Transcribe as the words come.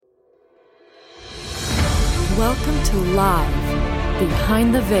Welcome to Live,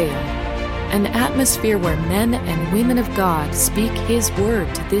 Behind the Veil, an atmosphere where men and women of God speak His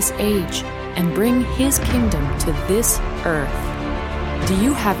word to this age and bring His kingdom to this earth. Do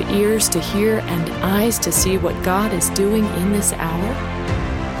you have ears to hear and eyes to see what God is doing in this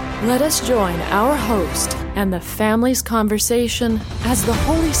hour? Let us join our host and the family's conversation as the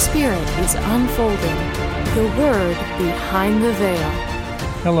Holy Spirit is unfolding the Word behind the veil.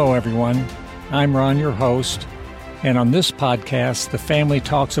 Hello, everyone. I'm Ron, your host, and on this podcast, the family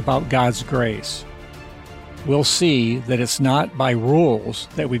talks about God's grace. We'll see that it's not by rules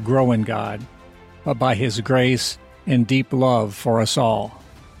that we grow in God, but by His grace and deep love for us all.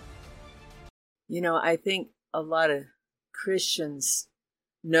 You know, I think a lot of Christians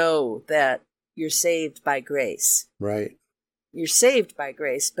know that you're saved by grace. Right. You're saved by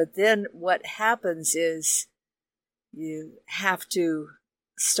grace, but then what happens is you have to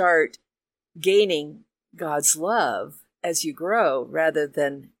start gaining God's love as you grow rather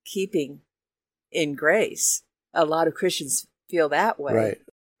than keeping in grace. A lot of Christians feel that way. Right.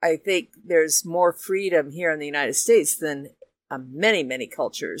 I think there's more freedom here in the United States than many, many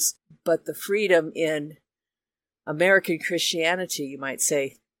cultures, but the freedom in American Christianity, you might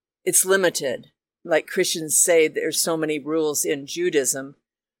say, it's limited. Like Christians say there's so many rules in Judaism,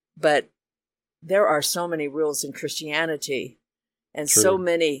 but there are so many rules in Christianity. And True. So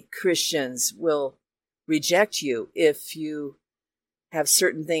many Christians will reject you if you have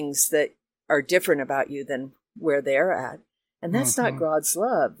certain things that are different about you than where they're at. And that's not God's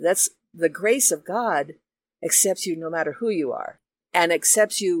love. That's the grace of God accepts you no matter who you are and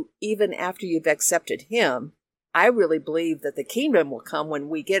accepts you even after you've accepted Him. I really believe that the kingdom will come when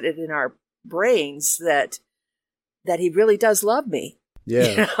we get it in our brains that He really does love me. Yeah.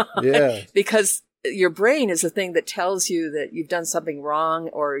 You know? Yeah. Because your brain is the thing that tells you that you've done something wrong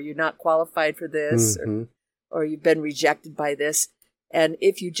or you're not qualified for this or you've been rejected by this. And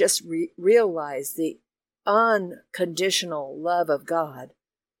if you just realize the unconditional love of God,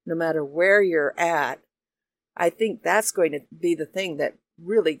 no matter where you're at, I think that's going to be the thing that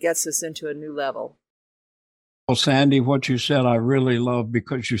really gets us into a new level. Well, Sandy, what you said I really love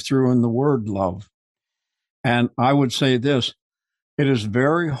because you threw in the word love. And I would say this, it is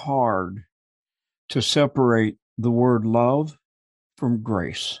very hard to separate the word love from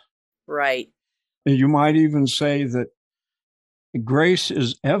grace. Right. And you might even say that grace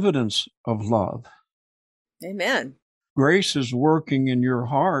is evidence of love. Amen. Grace is working in your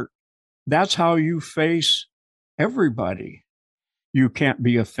heart. That's how you face everybody. You can't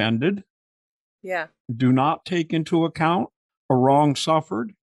be offended. Yeah. Do not take into account a wrong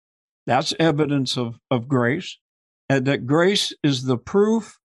suffered. That's evidence of grace. And that grace is the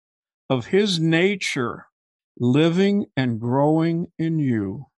proof of His nature living and growing in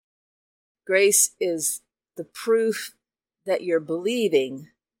you. Grace is the proof that you're believing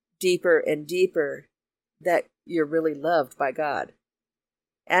deeper and deeper that you're really loved by God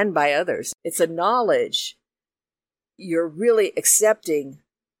and by others. It's a knowledge you're really accepting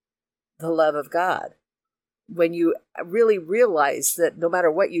the love of God. When you really realize that no matter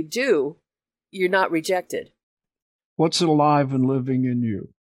what you do, you're not rejected. What's alive and living in you?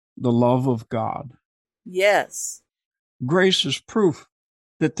 The love of God. Yes. Grace is proof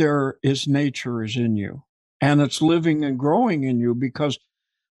that His nature is in you and it's living and growing in you because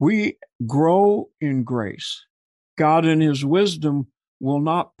we grow in grace. God in His wisdom will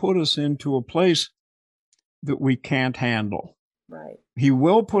not put us into a place that we can't handle. Right. He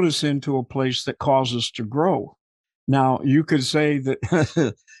will put us into a place that causes us to grow. Now, you could say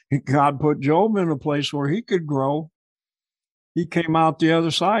that God put Job in a place where he could grow. He came out the other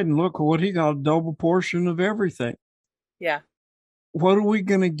side and look what he got, a double portion of everything. Yeah. What are we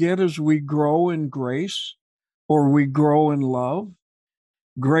going to get as we grow in grace or we grow in love?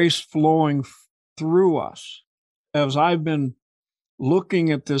 Grace flowing through us. As I've been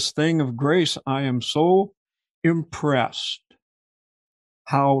looking at this thing of grace, I am so impressed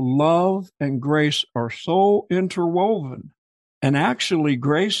how love and grace are so interwoven. And actually,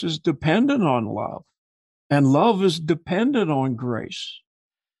 grace is dependent on love. And love is dependent on grace.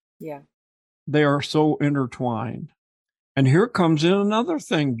 Yeah. They are so intertwined. And here comes in another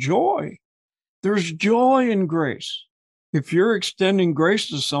thing, joy. There's joy in grace. If you're extending grace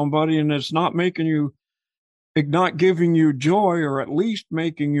to somebody and it's not not giving you joy or at least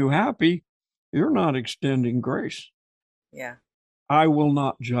making you happy, you're not extending grace. Yeah. I will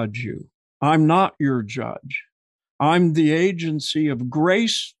not judge you. I'm not your judge. I'm the agency of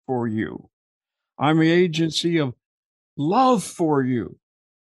grace for you. I'm the agency of love for you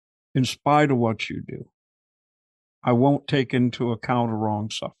in spite of what you do. I won't take into account a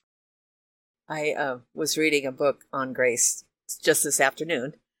wrong suffering. I was reading a book on grace just this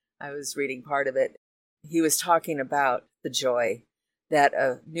afternoon. I was reading part of it. He was talking about the joy that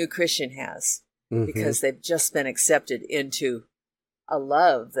a new Christian has because they've just been accepted into a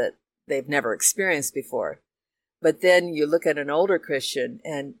love that they've never experienced before. But then you look at an older Christian,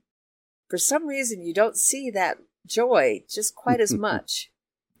 and for some reason you don't see that joy just quite as much.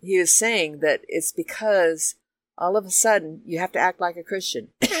 He was saying that it's because all of a sudden you have to act like a Christian.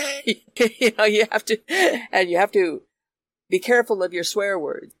 You have to be careful of your swear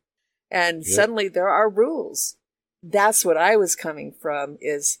words. And suddenly there are rules. That's what I was coming from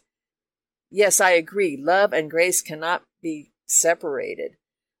is, yes, I agree. Love and grace cannot be separated,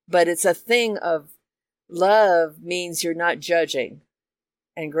 but it's a thing of love means you're not judging,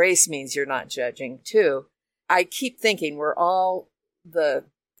 and grace means you're not judging too. I keep thinking we're all the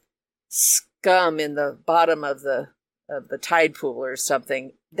scum in the bottom of the tide pool or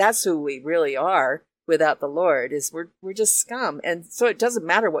something. That's who we really are without the Lord, is we're just scum. And so it doesn't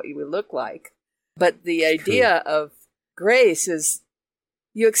matter what you look like. But the idea of grace is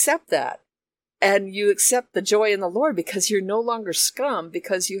you accept that. And you accept the joy in the Lord because you're no longer scum,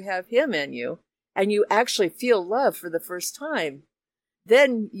 because you have Him in you. And you actually feel love for the first time.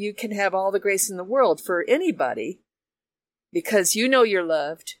 Then you can have all the grace in the world for anybody, because you know you're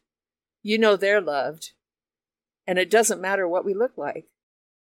loved. You know they're loved. And it doesn't matter what we look like.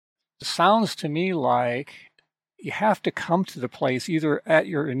 It sounds to me like you have to come to the place either at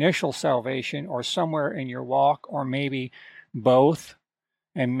your initial salvation or somewhere in your walk, or maybe both,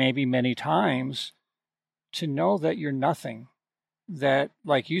 and maybe many times, to know that you're nothing. That,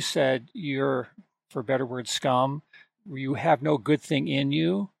 like you said, you're, for better word, scum. You have no good thing in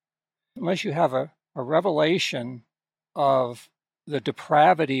you. Unless you have a revelation of the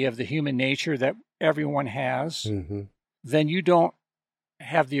depravity of the human nature that everyone has, then you don't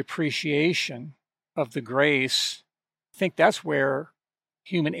have the appreciation of the grace. I think that's where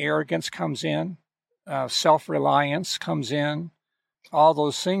human arrogance comes in, self-reliance comes in, all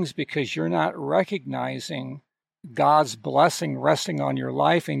those things, because you're not recognizing God's blessing resting on your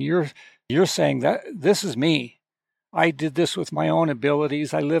life, and you're saying that this is me. I did this with my own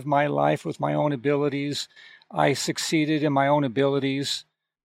abilities. I lived my life with my own abilities. I succeeded in my own abilities.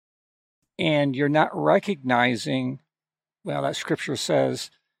 And you're not recognizing, well, that scripture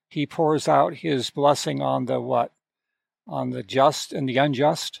says He pours out His blessing on the what? On the just and the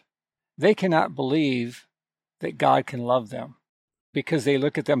unjust. They cannot believe that God can love them because they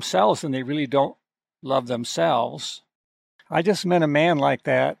look at themselves and they really don't love themselves. I just met a man like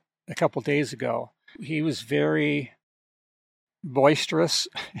that a couple days ago. He was very boisterous.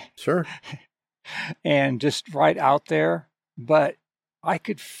 Sure. And just right out there. But I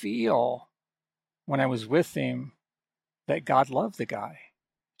could feel when I was with him that God loved the guy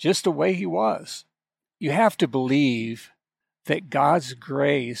just the way he was. You have to believe that God's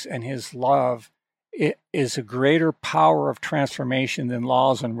grace and His love, it is a greater power of transformation than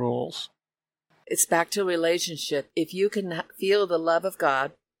laws and rules. It's back to relationship. If you can feel the love of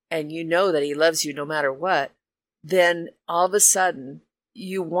God and you know that He loves you no matter what, then all of a sudden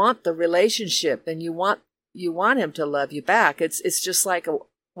you want the relationship and you want Him to love you back. It's just like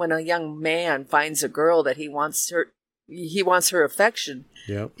when a young man finds a girl that he wants her affection.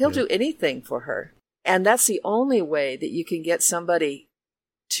 He'll do anything for her. And that's the only way that you can get somebody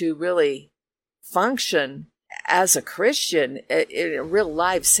to really function as a Christian in a real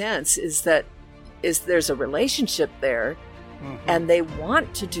live sense, is there's a relationship there, and they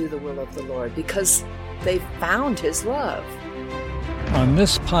want to do the will of the Lord because they've found His love. On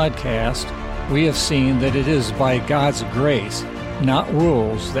this podcast, we have seen that it is by God's grace, not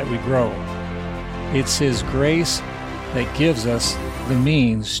rules, that we grow. It's His grace that gives us the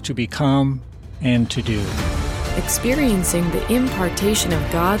means to become and to do. Experiencing the impartation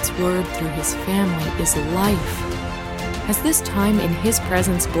of God's Word through His family is life. Has this time in His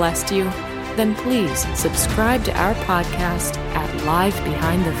presence blessed you? Then please subscribe to our podcast at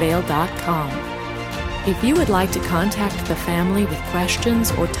livebehindtheveil.com. If you would like to contact the family with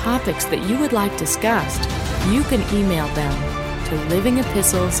questions or topics that you would like discussed, you can email them to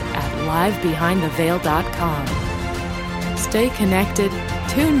livingepistles@livebehindtheveil.com. Stay connected,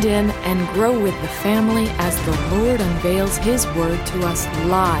 tuned in, and grow with the family as the Lord unveils His Word to us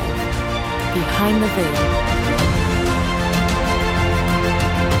live behind the veil.